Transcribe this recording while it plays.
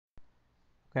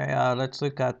Okay, let's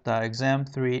look at exam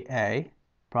 3A,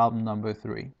 problem number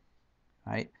 3.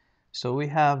 Right. So we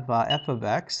have f of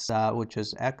x, which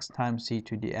is x times c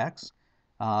to the x.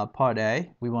 Part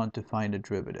A, we want to find the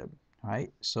derivative.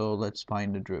 Right. So let's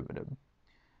find the derivative.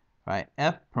 Right.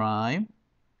 F prime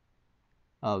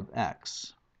of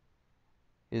x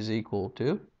is equal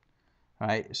to.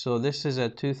 Right. So this is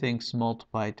two things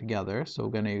multiplied together. So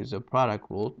we're going to use a product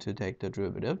rule to take the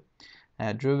derivative.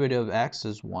 Derivative of x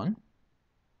is 1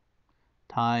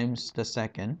 times the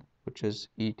second, which is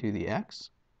e to the x,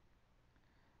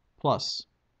 plus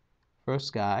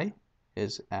first guy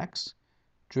is x.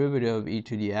 Derivative of e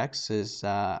to the x is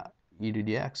e to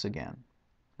the x again.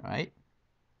 Alright?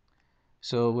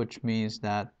 So which means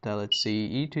that, let's see,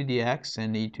 e to the x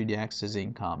and e to the x is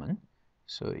in common.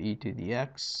 So e to the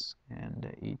x and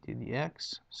e to the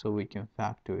x. So we can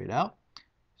factor it out.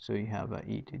 So you have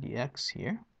e to the x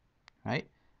here. Right?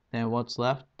 Then what's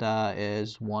left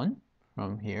is 1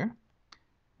 from here.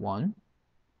 1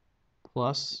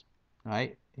 plus,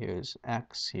 right, here's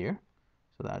x here,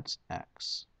 so that's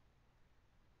x,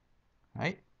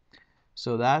 right?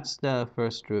 So that's the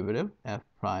first derivative, f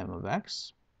prime of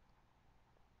x,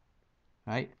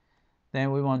 right?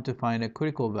 Then we want to find a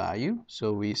critical value,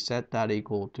 so we set that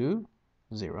equal to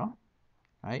 0,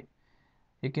 right?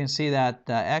 You can see that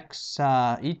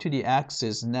e to the x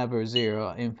is never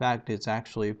 0. In fact, it's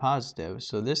actually positive,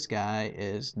 so this guy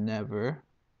is never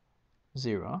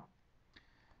 0.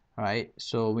 Right,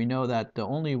 so we know that the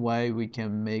only way we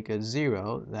can make a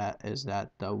 0 that is that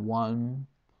the 1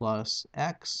 plus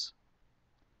x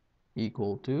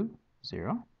equal to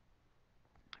 0.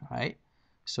 Right,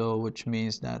 so which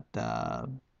means that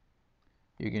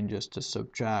you can just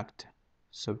subtract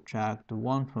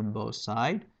 1 from both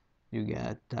sides. You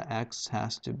get x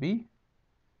has to be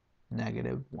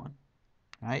 -1.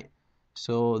 Right,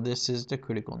 so this is the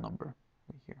critical number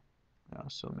right here.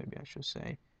 So maybe I should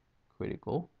say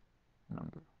critical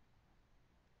number.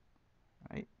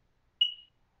 Right.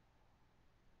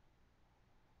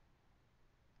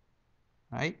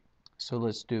 Right. So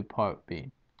let's do part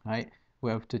B. Right.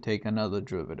 We have to take another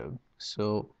derivative.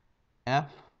 So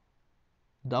f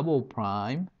double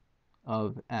prime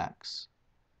of x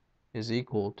is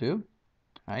equal to,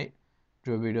 right,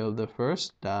 derivative of the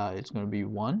first, it's going to be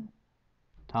 1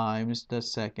 times the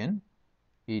second,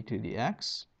 e to the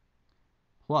x,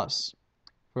 plus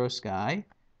first guy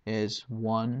is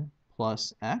 1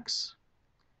 plus x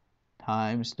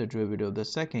times the derivative of the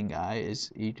second guy is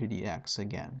e to the x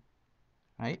again.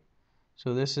 Right?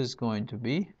 So this is going to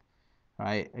be,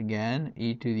 right, again,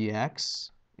 e to the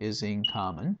x is in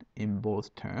common in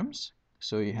both terms.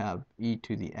 So you have e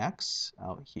to the x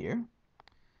out here.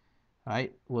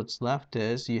 Right? What's left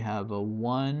is you have a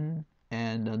 1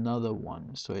 and another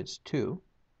 1. So it's 2.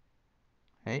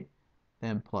 Right?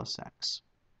 Then plus x.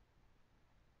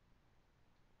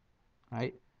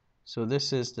 Right? So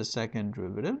this is the second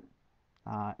derivative,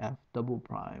 f double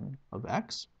prime of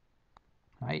x.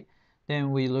 Right?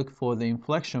 Then we look for the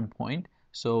inflection point.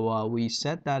 So we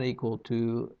set that equal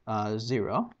to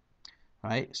 0.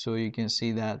 Right? So you can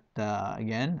see that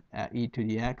again, e to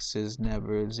the x is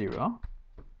never 0.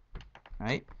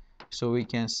 Right? So we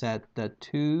can set the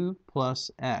 2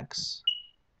 plus x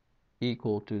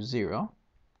equal to 0.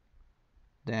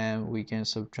 Then we can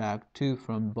subtract 2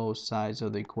 from both sides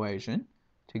of the equation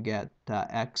to get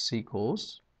x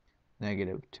equals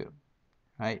 -2.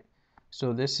 Right?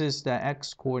 So this is the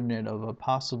x coordinate of a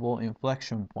possible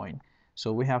inflection point.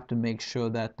 So we have to make sure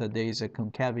that there is a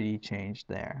concavity change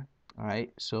there. All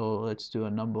right, so let's do a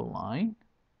number line.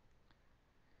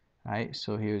 All right,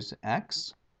 so here's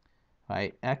x.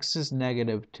 Right, x is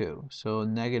 -2, so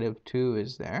 -2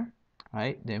 is there.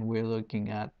 Right, then we're looking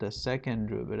at the second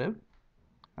derivative.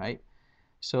 Right,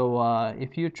 so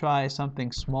if you try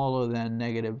something smaller than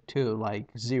 -2,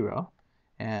 like 0,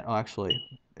 and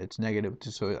actually it's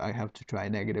 -2, so I have to try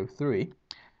 -3.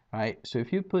 Right, so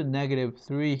if you put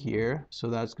 -3 here, so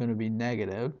that's going to be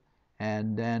negative,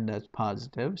 and then that's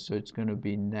positive, so it's going to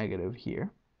be negative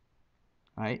here.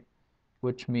 Right,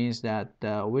 which means that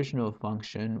the original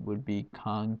function would be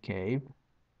concave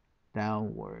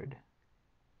downward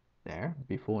there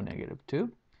before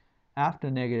 -2.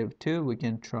 After -2, we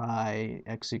can try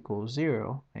x equals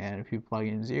 0, and if you plug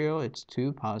in 0, it's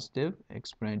 2 positive,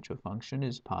 exponential function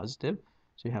is positive,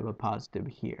 so you have a positive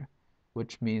here,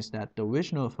 which means that the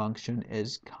original function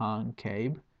is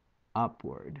concave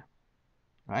upward.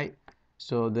 Right?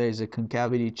 So there's a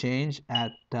concavity change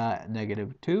at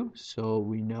 -2, so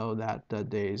we know that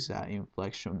there's an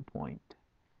inflection point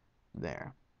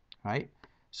there. Right?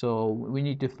 So we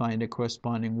need to find the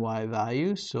corresponding y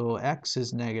value. So x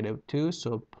is -2,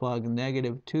 so plug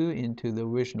 -2 into the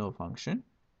original function,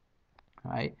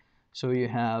 right? So you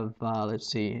have, let's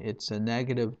see, it's a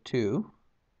 -2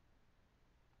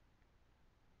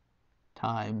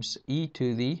 times e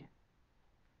to the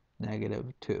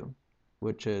 -2,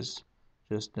 which is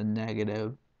just a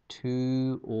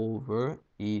 -2 over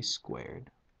e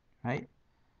squared, right?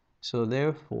 So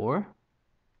therefore,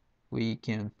 we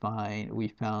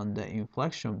found the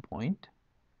inflection point.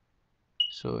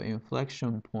 So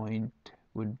inflection point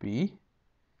would be,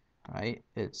 right,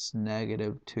 it's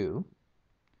 -2,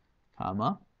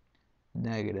 comma,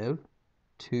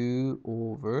 -2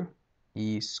 over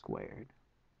e squared,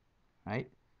 right?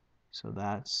 So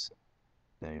that's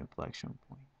the inflection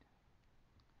point,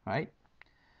 right?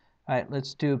 All right,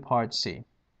 let's do part C,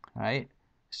 right?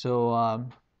 So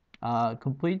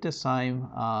complete the sign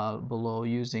below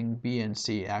using B and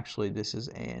C. Actually, this is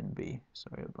A and B.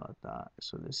 Sorry about that.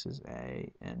 So this is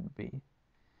A and B.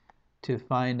 To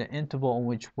find the interval in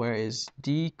which where is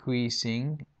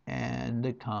decreasing and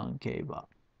the concave up,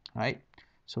 right?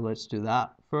 So let's do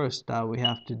that. First, we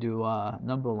have to do a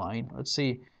number line. Let's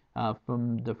see,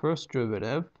 from the first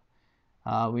derivative,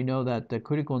 we know that the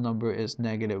critical number is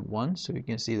 -1, so you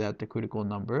can see that the critical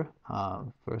number,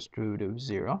 first derivative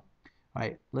 0.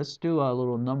 Right, let's do a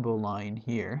little number line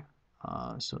here.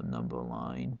 So number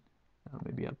line,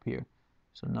 maybe up here.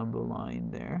 So number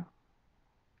line there.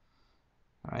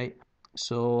 All right,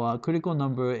 so critical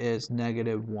number is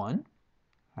 -1,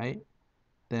 right?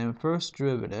 Then first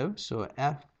derivative, so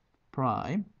f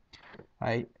prime,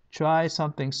 right? Try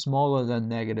something smaller than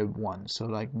 -1, so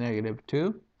like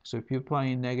 -2. So if you're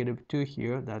applying -2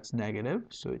 here, that's negative,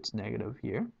 so it's negative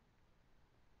here,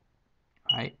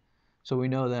 right? So we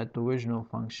know that the original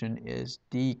function is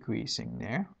decreasing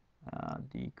there,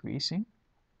 decreasing,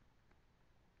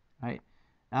 right?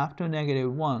 After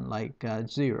 -1, like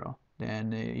 0,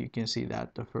 then you can see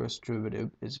that the first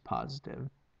derivative is positive.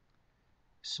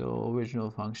 So original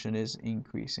function is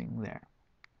increasing there,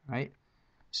 right?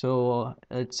 So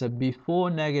it's a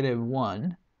before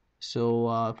 -1.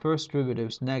 So first derivative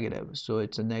is negative, so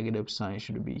it's a negative sign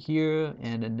should be here,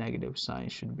 and a negative sign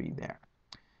should be there.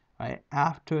 Right?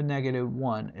 After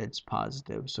 -1, it's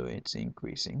positive, so it's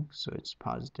increasing, so it's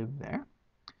positive there.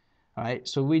 All right,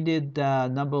 so we did the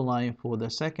number line for the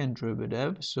second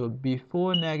derivative. So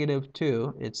before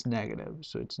 -2, it's negative,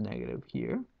 so it's negative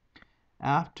here.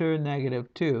 After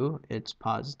 -2, it's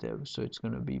positive, so it's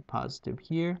going to be positive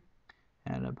here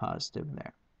and a positive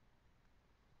there.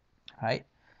 Right?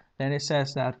 Then it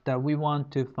says that we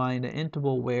want to find an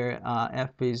interval where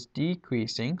f is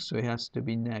decreasing, so it has to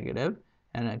be negative,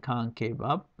 and a concave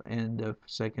up, and the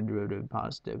second derivative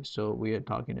positive. So we are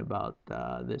talking about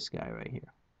this guy right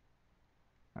here.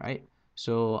 All right.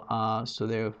 So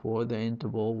therefore the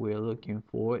interval we're looking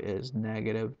for is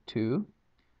 -2,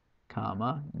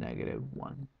 comma,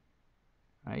 -1.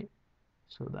 Right.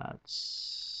 So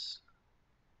that's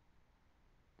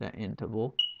the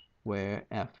interval where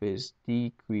f is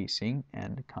decreasing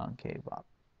and concave up.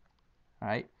 All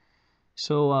right.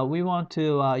 So we want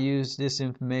to use this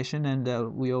information, and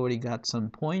we already got some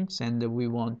points, and we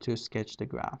want to sketch the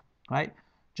graph. Right.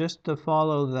 Just to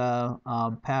follow the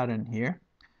pattern here.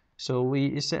 So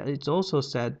it's also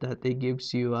said that it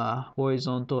gives you a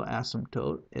horizontal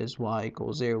asymptote is y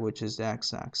equals 0, which is the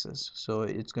x-axis. So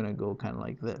it's going to go kind of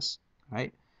like this,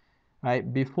 right?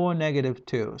 Right, before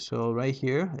 -2. So right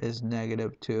here is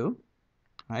 -2,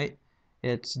 right?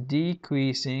 It's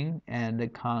decreasing and the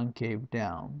concave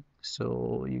down.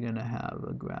 So you're going to have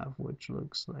a graph which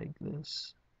looks like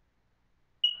this,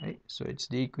 right? So it's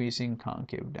decreasing,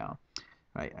 concave down.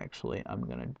 Right, actually, I'm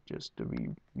going to just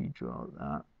redraw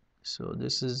that. So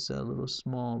this is a little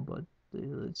small, but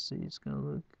let's see, it's going to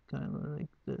look kind of like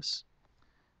this,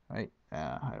 right?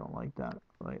 I don't like that.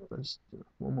 Right, let's do it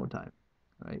one more time,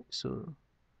 right? So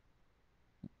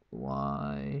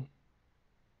y,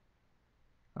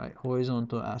 right,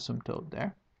 horizontal asymptote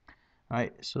there,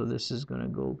 right? So this is going to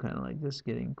go kind of like this,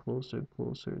 getting closer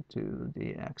to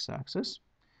the x-axis,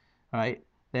 right?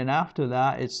 Then after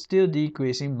that, it's still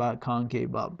decreasing but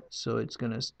concave up. So it's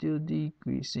going to still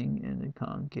decreasing and then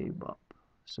concave up.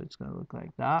 So it's going to look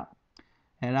like that.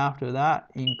 And after that,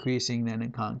 increasing and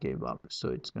then concave up.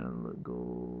 So it's going to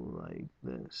go like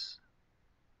this.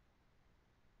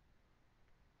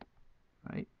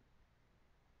 Right?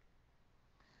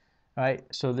 Right,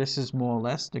 so this is more or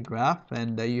less the graph,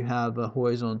 and you have a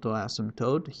horizontal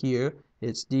asymptote. Here,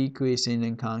 it's decreasing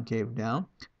and concave down.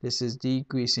 This is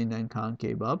decreasing and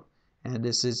concave up, and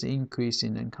this is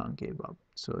increasing and concave up.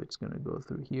 So it's going to go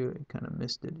through here. I kind of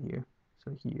missed it here.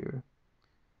 So here,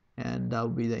 and that will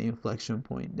be the inflection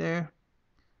point there.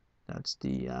 That's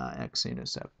the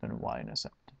x-intercept and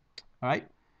y-intercept. All right,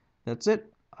 that's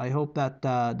it. I hope that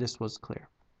this was clear.